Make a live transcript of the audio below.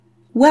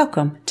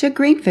Welcome to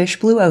Greenfish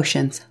Blue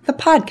Oceans, the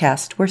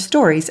podcast where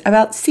stories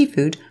about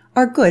seafood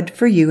are good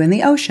for you in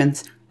the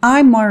oceans.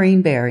 I'm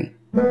Maureen Berry.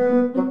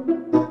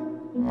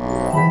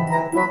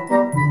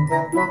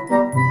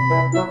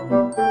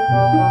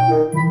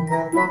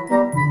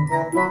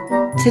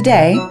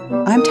 Today,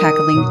 I'm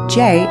tackling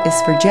J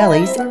is for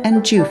Jellies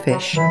and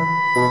Jewfish.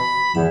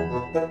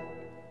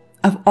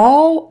 Of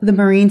all the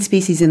marine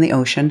species in the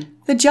ocean,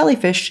 the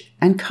jellyfish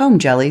and comb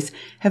jellies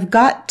have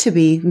got to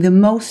be the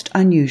most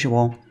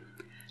unusual.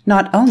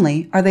 Not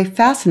only are they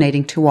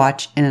fascinating to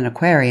watch in an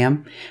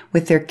aquarium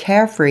with their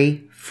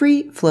carefree,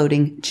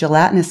 free-floating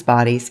gelatinous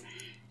bodies,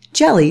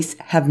 jellies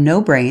have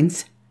no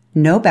brains,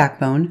 no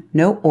backbone,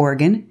 no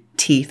organ,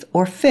 teeth,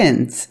 or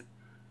fins.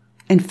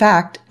 In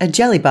fact, a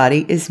jelly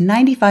body is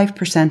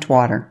 95%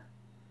 water.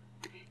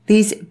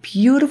 These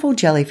beautiful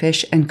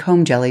jellyfish and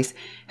comb jellies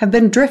have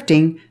been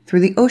drifting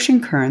through the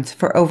ocean currents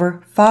for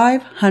over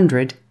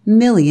 500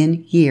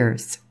 million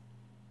years.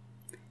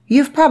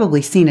 You've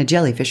probably seen a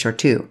jellyfish or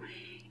two,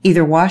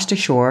 either washed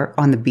ashore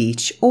on the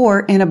beach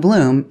or in a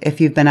bloom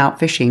if you've been out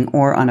fishing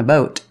or on a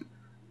boat.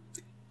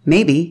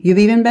 Maybe you've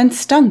even been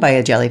stung by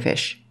a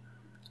jellyfish,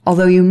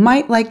 although you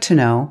might like to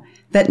know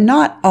that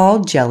not all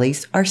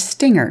jellies are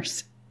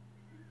stingers.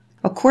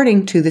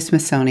 According to the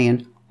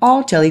Smithsonian,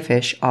 all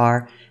jellyfish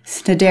are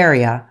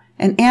Cnidaria,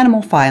 an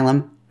animal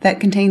phylum that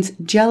contains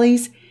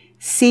jellies,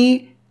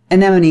 sea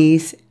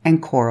anemones,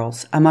 and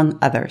corals, among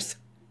others.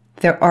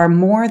 There are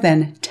more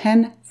than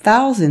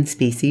 10,000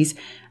 species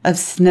of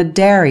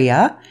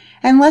Cnidaria,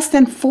 and less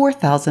than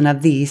 4,000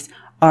 of these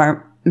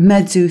are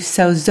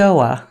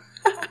Medusozoa.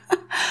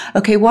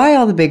 Okay, why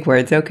all the big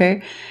words,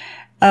 okay?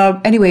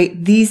 Anyway,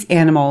 these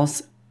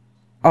animals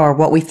are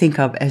what we think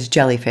of as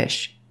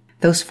jellyfish.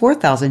 Those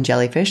 4,000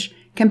 jellyfish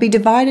can be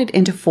divided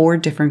into 4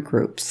 different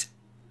groups.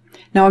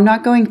 Now, I'm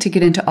not going to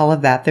get into all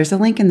of that. There's a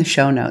link in the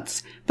show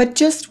notes, but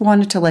just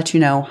wanted to let you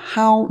know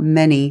how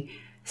many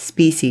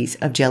species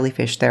of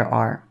jellyfish there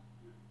are.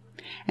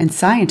 And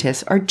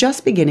scientists are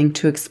just beginning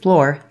to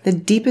explore the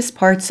deepest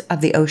parts of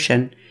the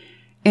ocean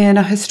in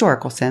a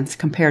historical sense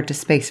compared to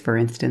space, for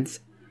instance.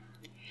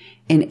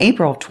 In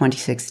April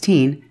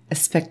 2016, a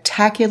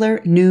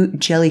spectacular new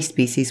jelly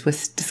species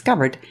was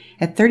discovered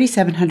at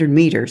 3,700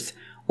 meters,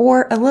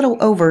 or a little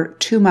over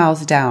 2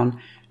 miles down,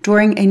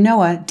 during a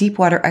NOAA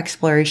deepwater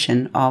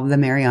exploration of the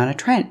Mariana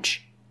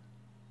Trench.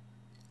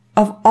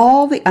 Of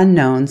all the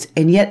unknowns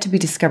and yet to be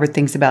discovered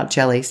things about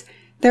jellies,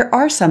 there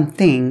are some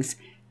things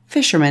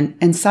fishermen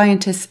and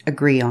scientists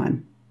agree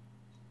on.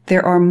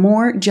 There are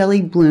more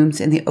jelly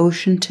blooms in the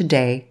ocean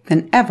today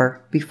than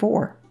ever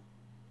before.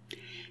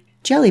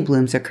 Jelly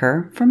blooms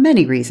occur for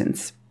many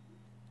reasons.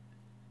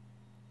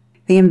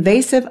 The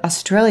invasive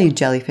Australian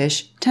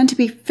jellyfish tend to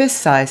be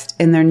fist-sized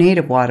in their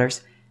native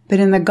waters, but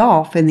in the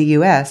Gulf in the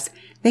U.S.,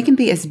 they can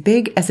be as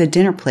big as a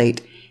dinner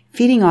plate,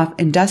 feeding off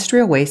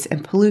industrial waste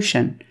and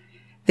pollution.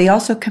 They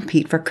also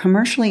compete for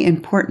commercially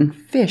important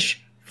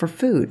fish for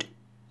food.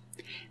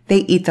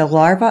 They eat the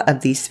larvae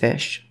of these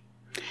fish.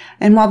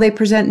 And while they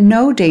present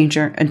no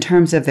danger in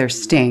terms of their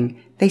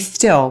sting, they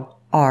still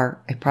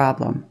are a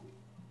problem.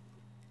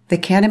 The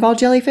cannonball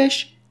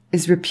jellyfish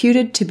is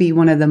reputed to be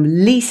one of the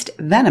least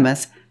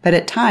venomous, but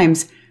at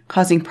times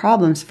causing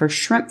problems for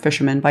shrimp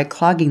fishermen by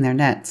clogging their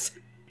nets.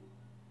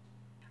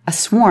 A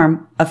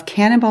swarm of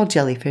cannonball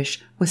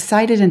jellyfish was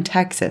sighted in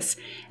Texas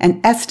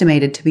and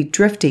estimated to be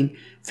drifting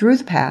through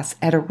the pass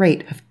at a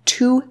rate of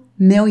 2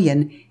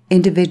 million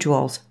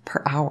individuals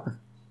per hour.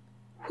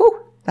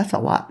 Whew, that's a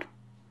lot.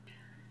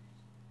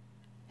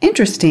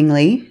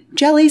 Interestingly,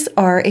 jellies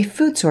are a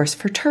food source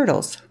for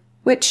turtles,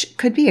 which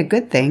could be a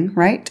good thing,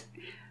 right?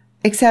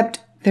 Except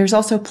there's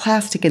also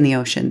plastic in the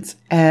oceans,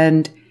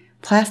 and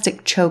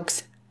plastic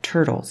chokes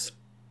turtles.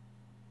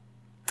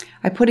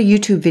 I put a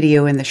YouTube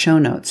video in the show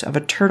notes of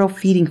a turtle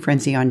feeding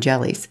frenzy on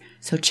jellies,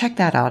 so check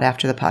that out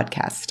after the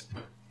podcast.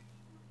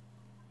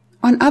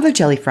 On other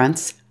jelly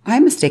fronts, I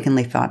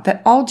mistakenly thought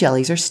that all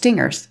jellies are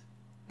stingers,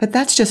 but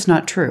that's just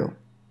not true.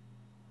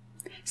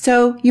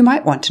 So you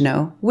might want to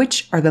know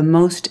which are the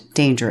most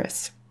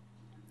dangerous.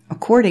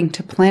 According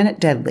to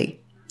Planet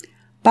Deadly,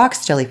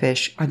 box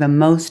jellyfish are the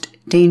most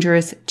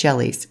dangerous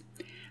jellies.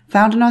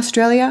 Found in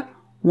Australia,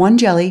 one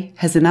jelly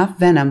has enough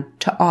venom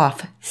to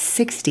off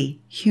 60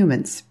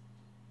 humans.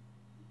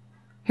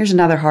 Here's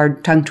another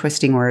hard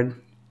tongue-twisting word.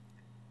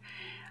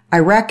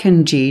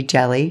 Irukandji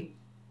jelly,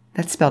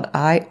 that's spelled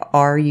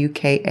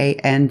Irukandji.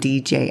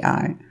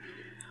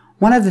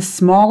 One of the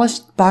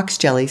smallest box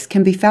jellies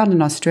can be found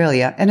in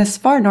Australia and as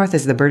far north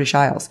as the British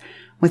Isles,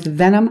 with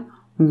venom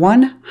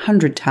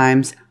 100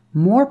 times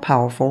more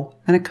powerful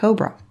than a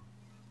cobra.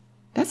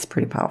 That's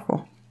pretty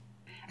powerful.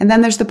 And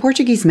then there's the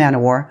Portuguese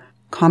man-o-war,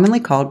 commonly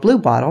called blue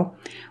bottle,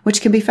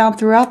 which can be found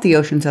throughout the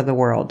oceans of the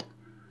world.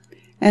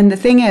 And the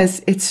thing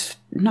is, it's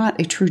not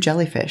a true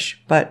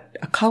jellyfish, but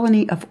a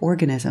colony of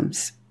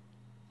organisms.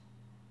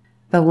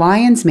 The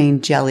lion's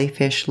mane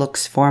jellyfish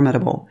looks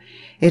formidable.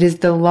 It is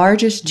the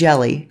largest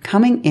jelly,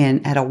 coming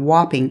in at a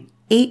whopping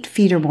 8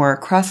 feet or more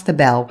across the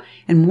bell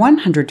and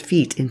 100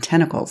 feet in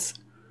tentacles.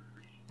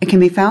 It can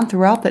be found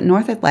throughout the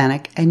North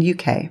Atlantic and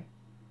UK.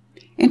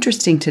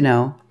 Interesting to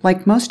know,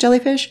 like most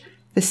jellyfish,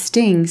 the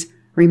stings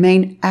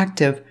remain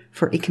active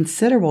for a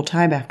considerable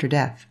time after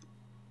death.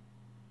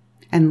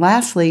 And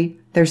lastly,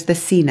 there's the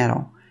sea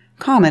nettle,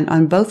 common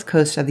on both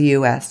coasts of the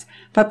U.S.,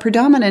 but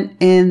predominant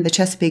in the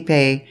Chesapeake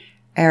Bay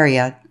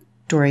area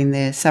during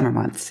the summer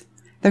months.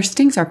 Their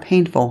stings are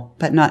painful,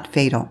 but not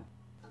fatal.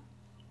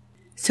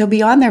 So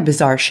beyond their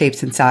bizarre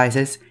shapes and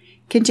sizes,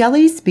 can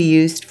jellies be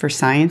used for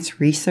science,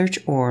 research,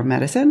 or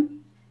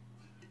medicine?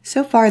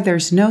 So far,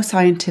 there's no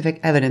scientific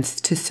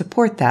evidence to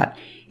support that,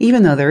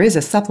 even though there is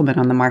a supplement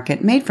on the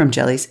market made from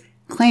jellies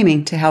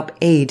claiming to help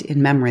aid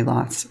in memory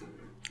loss.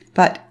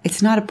 But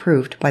it's not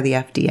approved by the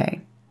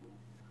FDA.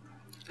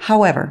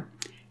 However,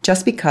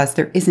 just because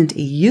there isn't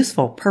a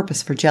useful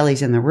purpose for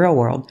jellies in the real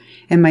world,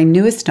 in my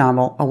newest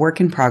novel, A Work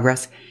in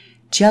Progress,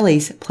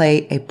 jellies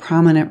play a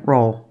prominent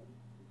role.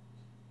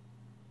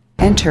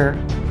 Enter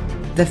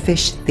the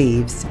fish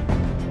thieves.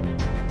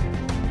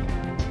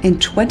 In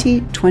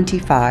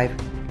 2025,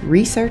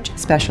 research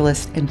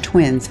specialists and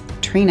twins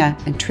Trina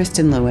and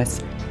Tristan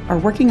Lewis are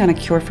working on a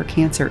cure for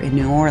cancer in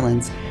New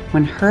Orleans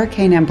when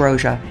Hurricane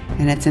Ambrosia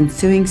and its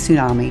ensuing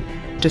tsunami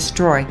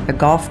destroy the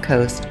Gulf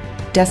Coast,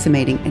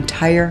 decimating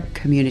entire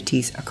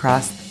communities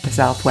across the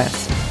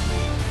Southwest.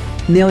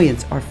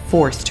 Millions are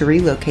forced to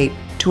relocate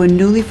to a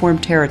newly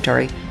formed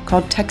territory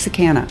called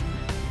Texarkana,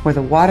 where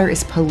the water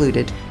is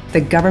polluted,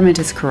 the government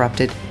is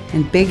corrupted,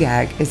 and Big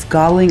Ag is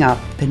gobbling up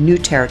the new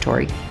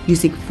territory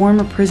using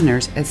former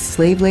prisoners as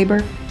slave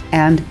labor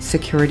and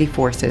security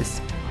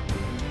forces.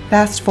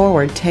 Fast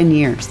forward 10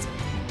 years.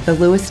 The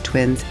Lewis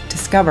twins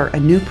discover a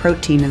new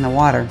protein in the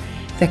water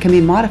that can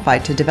be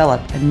modified to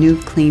develop a new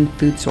clean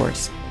food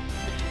source.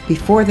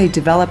 Before they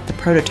develop the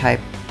prototype,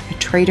 a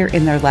traitor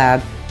in their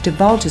lab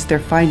divulges their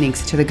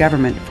findings to the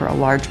government for a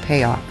large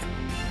payoff.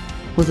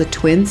 Will the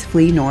twins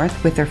flee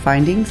north with their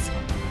findings?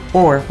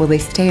 Or will they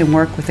stay and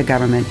work with the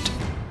government,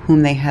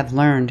 whom they have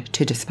learned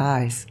to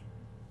despise?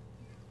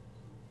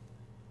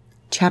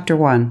 Chapter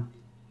 1.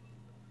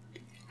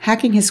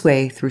 Hacking his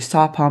way through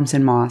saw palms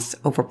and moss,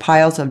 over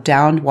piles of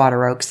downed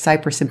water oaks,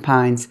 cypress, and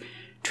pines,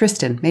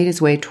 Tristan made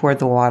his way toward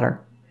the water.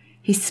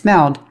 He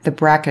smelled the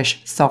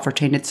brackish,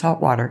 sulfur-tainted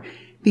salt water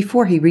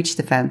before he reached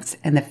the fence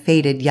and the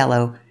faded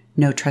yellow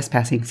 "no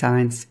trespassing"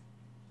 signs.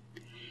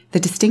 The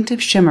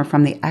distinctive shimmer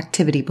from the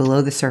activity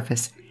below the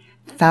surface,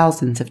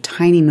 thousands of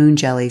tiny moon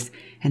jellies,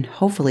 and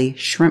hopefully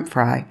shrimp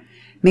fry,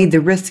 made the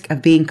risk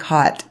of being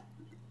caught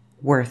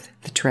worth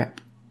the trip.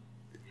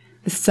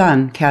 The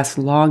sun cast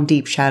long,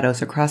 deep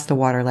shadows across the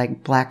water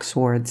like black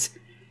swords.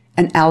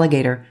 An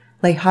alligator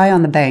lay high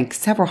on the bank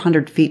several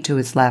hundred feet to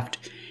his left.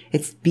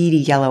 Its beady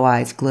yellow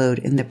eyes glowed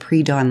in the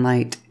pre-dawn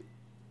light.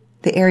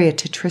 The area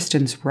to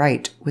Tristan's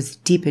right was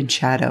deep in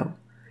shadow.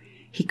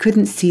 He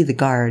couldn't see the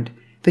guard,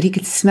 but he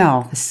could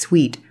smell the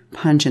sweet,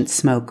 pungent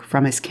smoke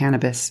from his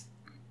cannabis.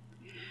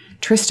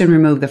 Tristan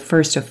removed the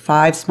first of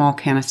 5 small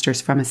canisters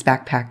from his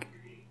backpack.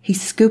 He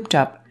scooped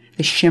up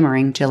the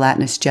shimmering,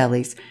 gelatinous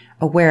jellies,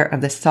 aware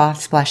of the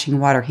soft, splashing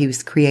water he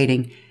was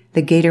creating,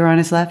 the gator on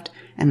his left,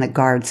 and the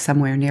guard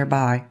somewhere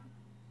nearby.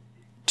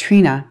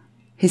 Trina,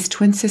 his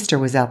twin sister,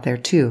 was out there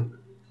too,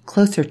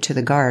 closer to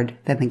the guard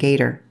than the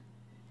gator.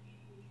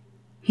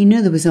 He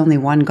knew there was only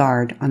one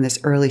guard on this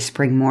early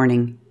spring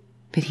morning,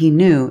 but he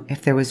knew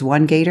if there was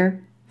one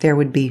gator, there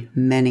would be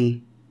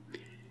many.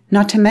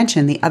 Not to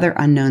mention the other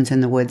unknowns in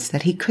the woods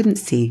that he couldn't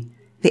see,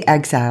 the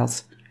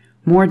exiles,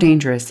 more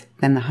dangerous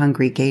than the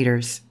hungry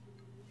gators.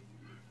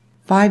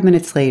 5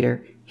 minutes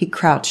later, he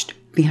crouched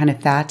behind a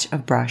thatch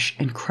of brush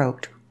and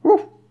croaked,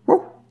 "Woof,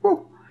 woof, woof,"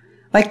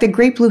 like the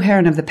great blue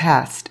heron of the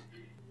past.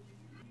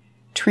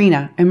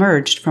 Trina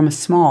emerged from a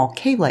small,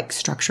 cave-like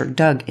structure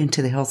dug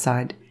into the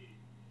hillside.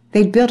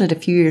 They'd built it a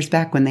few years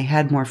back when they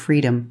had more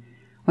freedom,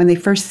 when they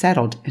first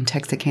settled in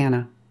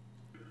Texarkana.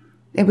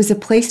 It was a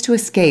place to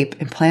escape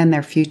and plan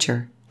their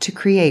future, to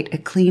create a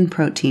clean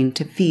protein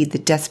to feed the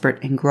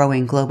desperate and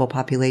growing global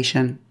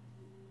population.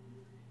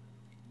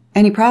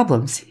 "Any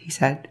problems?" he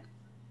said.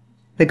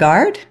 "The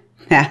guard?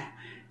 Nah,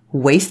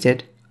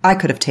 wasted. I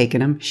could have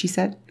taken him," she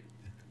said.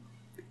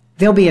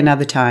 "There'll be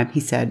another time,"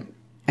 he said,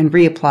 and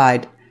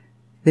reapplied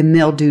the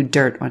mildewed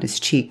dirt on his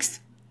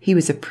cheeks. He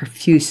was a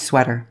profuse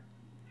sweater.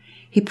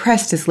 He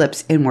pressed his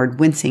lips inward,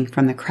 wincing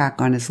from the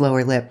crack on his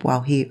lower lip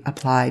while he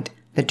applied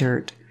the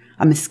dirt.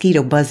 A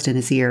mosquito buzzed in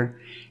his ear.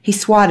 He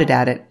swatted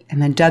at it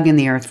and then dug in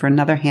the earth for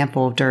another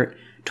handful of dirt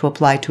to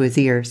apply to his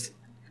ears.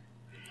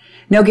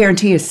 "No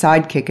guarantee his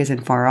sidekick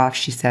isn't far off,"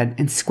 she said,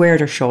 and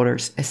squared her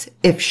shoulders as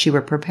if she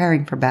were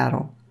preparing for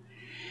battle.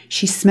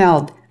 She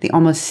smelled the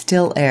almost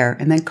still air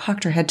and then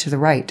cocked her head to the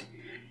right.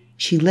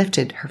 She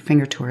lifted her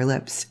finger to her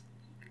lips.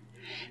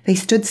 They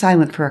stood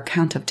silent for a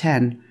count of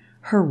 10,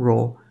 her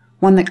rule,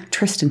 one that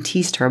Tristan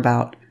teased her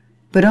about,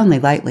 but only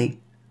lightly.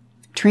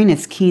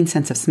 Trina's keen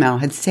sense of smell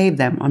had saved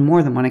them on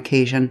more than one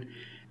occasion,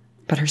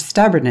 but her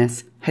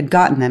stubbornness had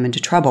gotten them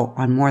into trouble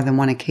on more than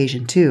one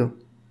occasion, too.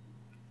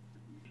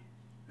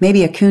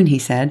 "Maybe a coon," he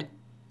said,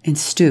 and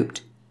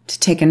stooped to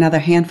take another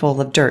handful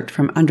of dirt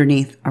from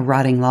underneath a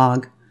rotting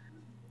log.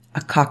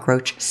 A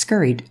cockroach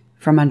scurried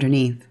from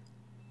underneath.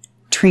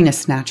 Trina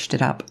snatched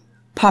it up,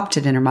 popped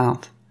it in her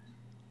mouth.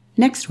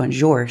 "Next one's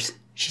yours,"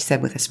 she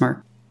said with a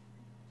smirk.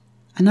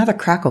 Another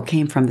crackle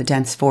came from the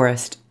dense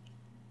forest.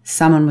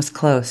 Someone was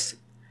close.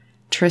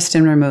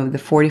 Tristan removed the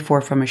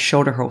 .44 from his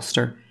shoulder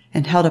holster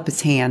and held up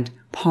his hand,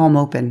 palm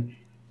open.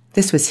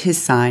 This was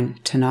his sign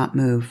to not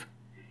move.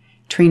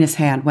 Trina's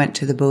hand went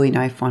to the bowie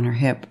knife on her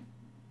hip.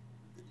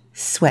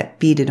 Sweat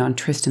beaded on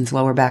Tristan's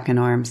lower back and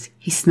arms.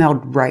 He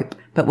smelled ripe,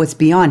 but was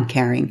beyond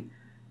caring.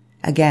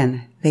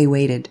 Again, they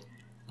waited,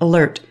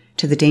 alert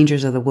to the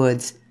dangers of the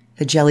woods,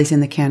 the jellies in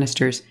the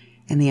canisters,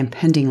 and the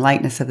impending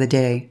lightness of the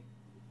day.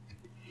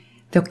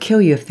 "They'll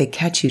kill you if they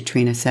catch you,"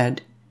 Trina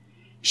said.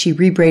 She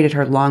rebraided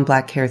her long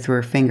black hair through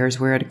her fingers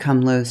where it had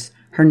come loose,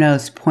 her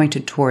nose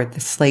pointed toward the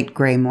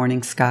slate-gray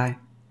morning sky.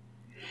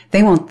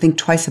 "They won't think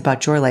twice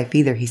about your life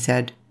either," he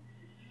said.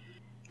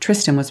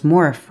 Tristan was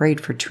more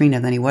afraid for Trina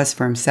than he was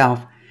for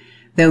himself,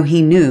 though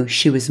he knew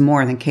she was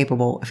more than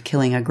capable of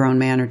killing a grown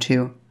man or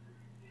two.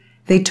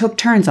 They took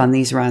turns on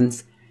these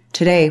runs.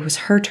 Today was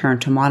her turn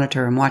to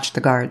monitor and watch the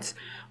guards,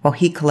 while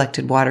he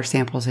collected water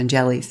samples and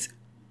jellies.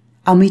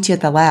 "I'll meet you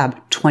at the lab,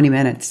 20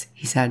 minutes,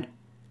 he said.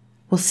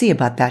 "We'll see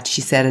about that,"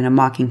 she said in a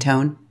mocking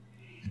tone.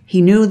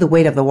 He knew the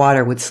weight of the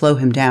water would slow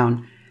him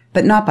down,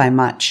 but not by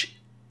much,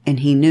 and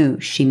he knew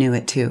she knew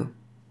it too.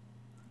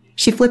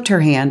 She flipped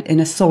her hand in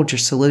a soldier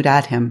salute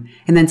at him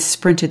and then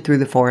sprinted through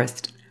the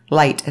forest,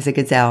 light as a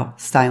gazelle,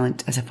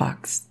 silent as a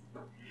fox.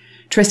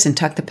 Tristan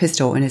tucked the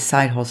pistol in his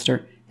side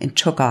holster and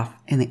took off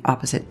in the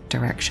opposite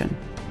direction.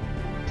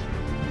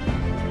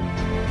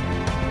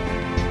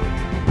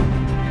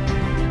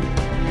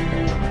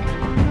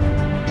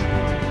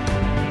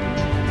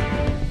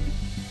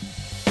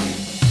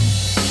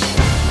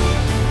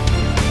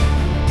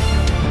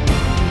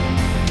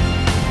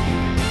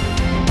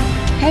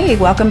 Hey,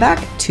 welcome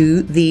back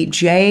to the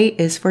J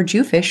is for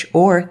Jewfish,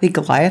 or the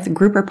Goliath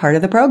grouper part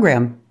of the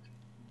program.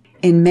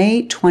 In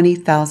May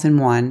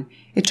 2001,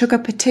 it took a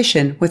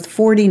petition with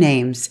 40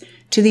 names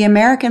to the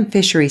American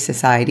Fisheries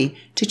Society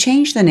to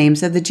change the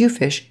names of the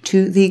Jewfish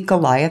to the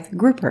Goliath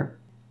grouper.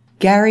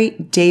 Gary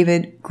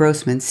David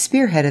Grossman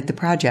spearheaded the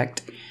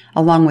project,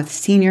 along with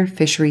senior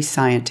fisheries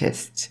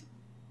scientists.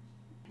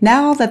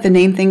 Now that the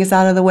name thing is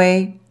out of the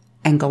way,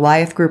 and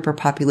Goliath grouper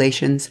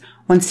populations,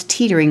 once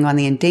teetering on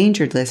the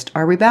endangered list,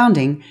 are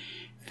rebounding,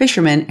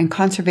 fishermen and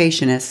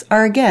conservationists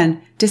are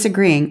again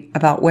disagreeing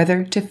about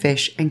whether to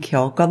fish and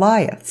kill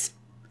Goliaths.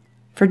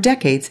 For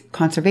decades,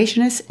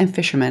 conservationists and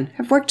fishermen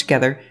have worked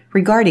together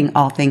regarding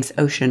all things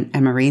ocean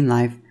and marine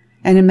life,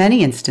 and in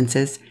many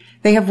instances,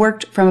 they have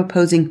worked from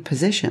opposing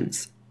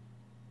positions.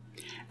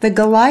 The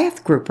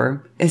Goliath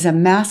grouper is a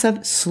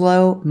massive,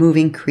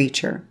 slow-moving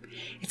creature.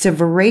 It's a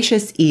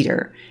voracious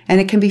eater, and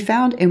it can be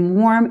found in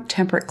warm,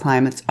 temperate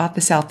climates off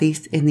the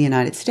southeast in the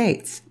United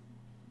States.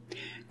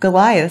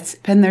 Goliaths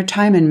spend their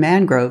time in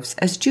mangroves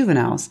as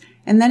juveniles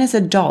and then as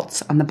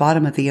adults on the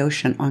bottom of the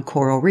ocean on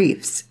coral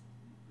reefs.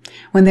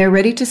 When they're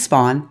ready to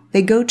spawn,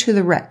 they go to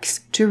the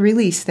wrecks to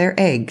release their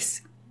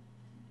eggs.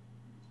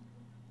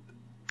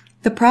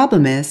 The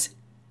problem is,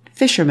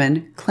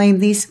 fishermen claim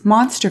these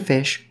monster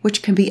fish,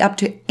 which can be up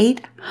to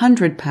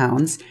 800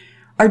 pounds,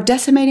 are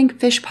decimating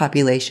fish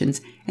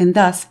populations and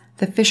thus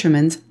the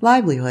fishermen's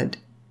livelihood.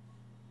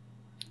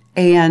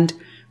 And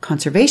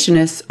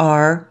conservationists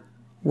are,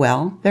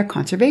 well, they're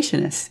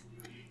conservationists.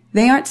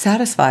 They aren't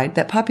satisfied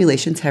that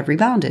populations have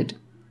rebounded.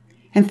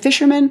 And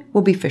fishermen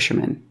will be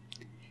fishermen.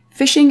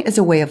 Fishing is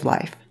a way of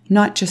life,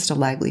 not just a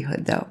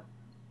livelihood, though.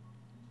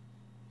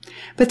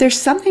 But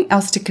there's something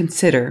else to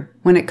consider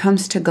when it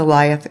comes to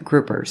Goliath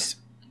groupers.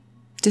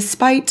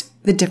 Despite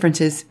the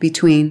differences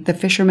between the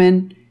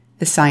fishermen,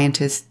 the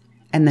scientists,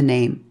 and the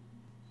name,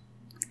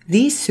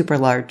 these super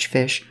large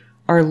fish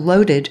are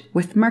loaded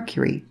with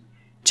mercury,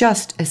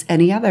 just as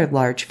any other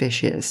large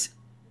fish is.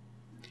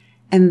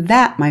 And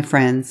that, my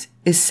friends,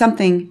 is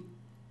something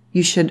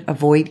you should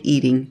avoid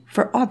eating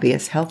for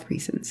obvious health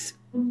reasons.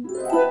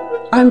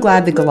 I'm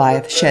glad the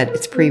Goliath shed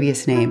its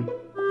previous name.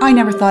 I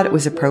never thought it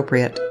was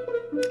appropriate.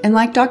 And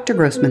like Dr.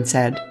 Grossman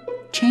said,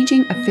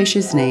 changing a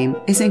fish's name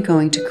isn't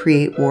going to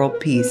create world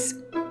peace.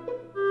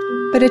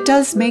 But it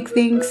does make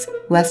things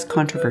less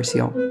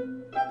controversial.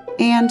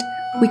 And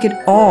we could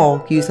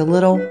all use a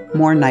little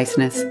more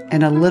niceness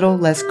and a little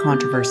less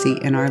controversy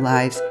in our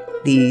lives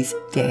these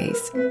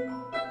days.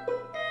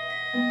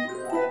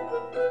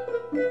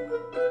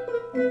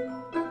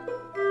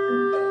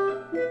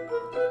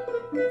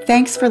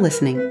 Thanks for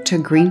listening to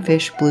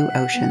Greenfish Blue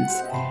Oceans.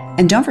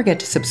 And don't forget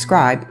to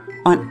subscribe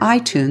on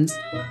iTunes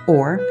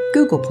or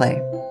Google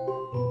Play.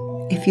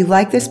 If you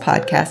like this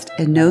podcast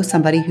and know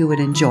somebody who would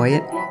enjoy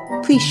it,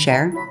 please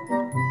share.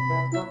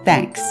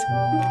 Thanks.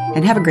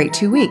 And have a great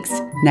 2 weeks.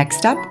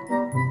 Next up,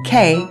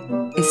 K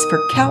is for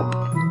kelp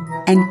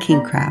and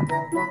king crab.